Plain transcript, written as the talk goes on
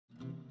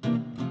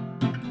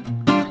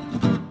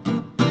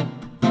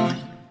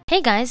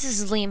Hey guys, this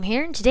is Liam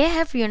here, and today I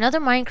have for you another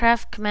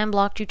Minecraft command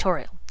block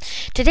tutorial.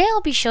 Today I'll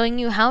be showing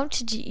you how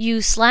to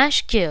use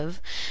 /give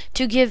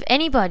to give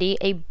anybody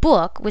a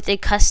book with a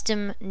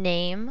custom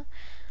name,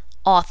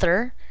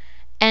 author,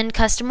 and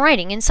custom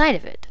writing inside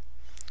of it.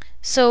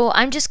 So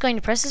I'm just going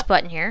to press this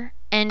button here,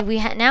 and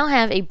we now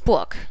have a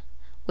book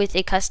with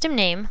a custom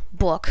name,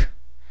 book,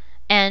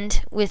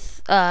 and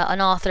with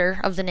an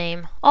author of the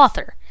name,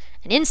 author.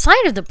 And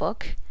inside of the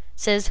book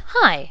says,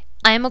 "Hi,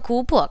 I am a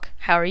cool book.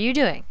 How are you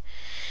doing?"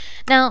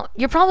 Now,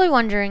 you're probably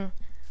wondering,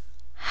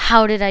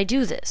 how did I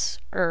do this?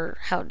 Or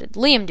how did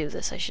Liam do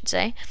this, I should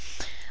say.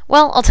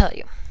 Well, I'll tell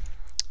you.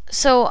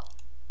 So,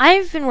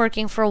 I've been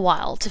working for a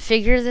while to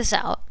figure this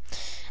out,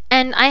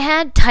 and I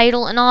had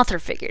title and author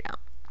figured out.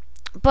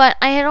 But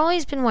I had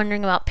always been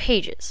wondering about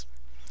pages.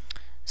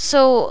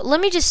 So, let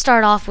me just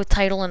start off with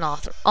title and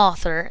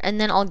author, and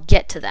then I'll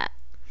get to that.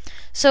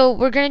 So,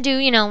 we're going to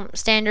do,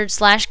 standard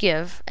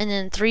 /give, and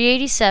then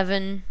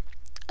 387,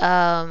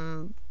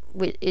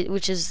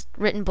 which is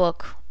written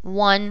book,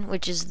 1,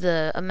 which is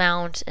the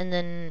amount, and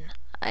then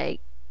I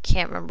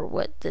can't remember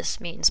what this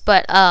means,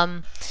 but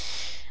and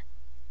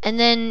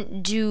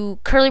then do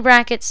curly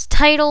brackets,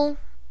 title,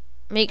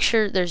 make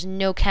sure there's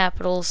no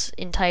capitals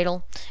in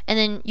title, and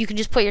then you can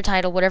just put your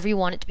title whatever you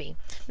want it to be.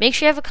 Make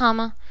sure you have a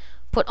comma,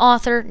 put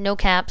author, no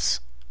caps,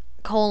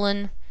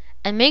 colon,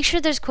 and make sure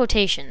there's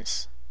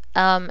quotations,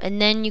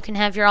 and then you can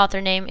have your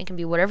author name. It can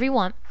be whatever you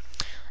want.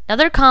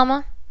 Another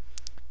comma,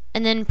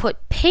 and then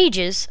put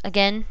pages,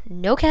 again,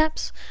 no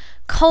caps,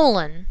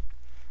 colon,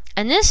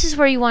 and this is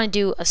where you want to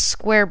do a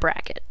square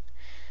bracket.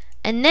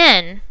 And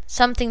then,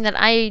 something that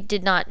I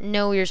did not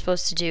know you're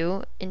supposed to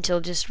do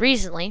until just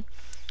recently,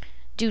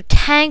 do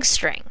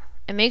TagString,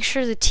 and make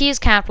sure the T is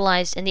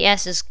capitalized and the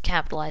S is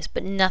capitalized,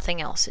 but nothing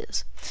else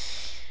is.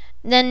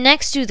 Then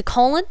next do the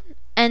colon,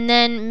 and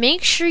then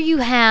make sure you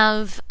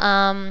have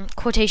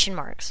quotation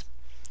marks.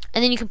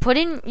 And then you can put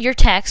in your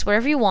text,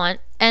 whatever you want,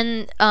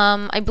 and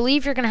I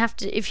believe you're going to have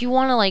to, if you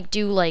want to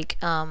do a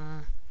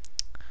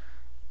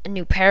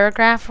new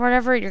paragraph or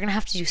whatever, you're going to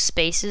have to do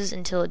spaces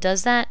until it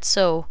does that,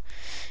 so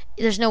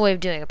there's no way of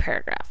doing a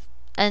paragraph.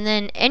 And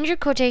then end your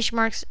quotation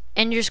marks,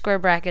 end your square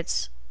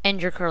brackets,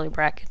 end your curly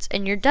brackets,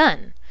 and you're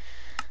done.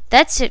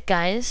 That's it,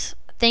 guys.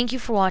 Thank you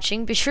for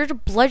watching. Be sure to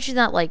bludgeon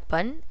that like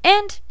button,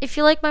 and if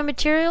you like my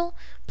material,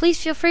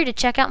 please feel free to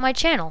check out my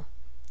channel.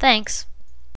 Thanks.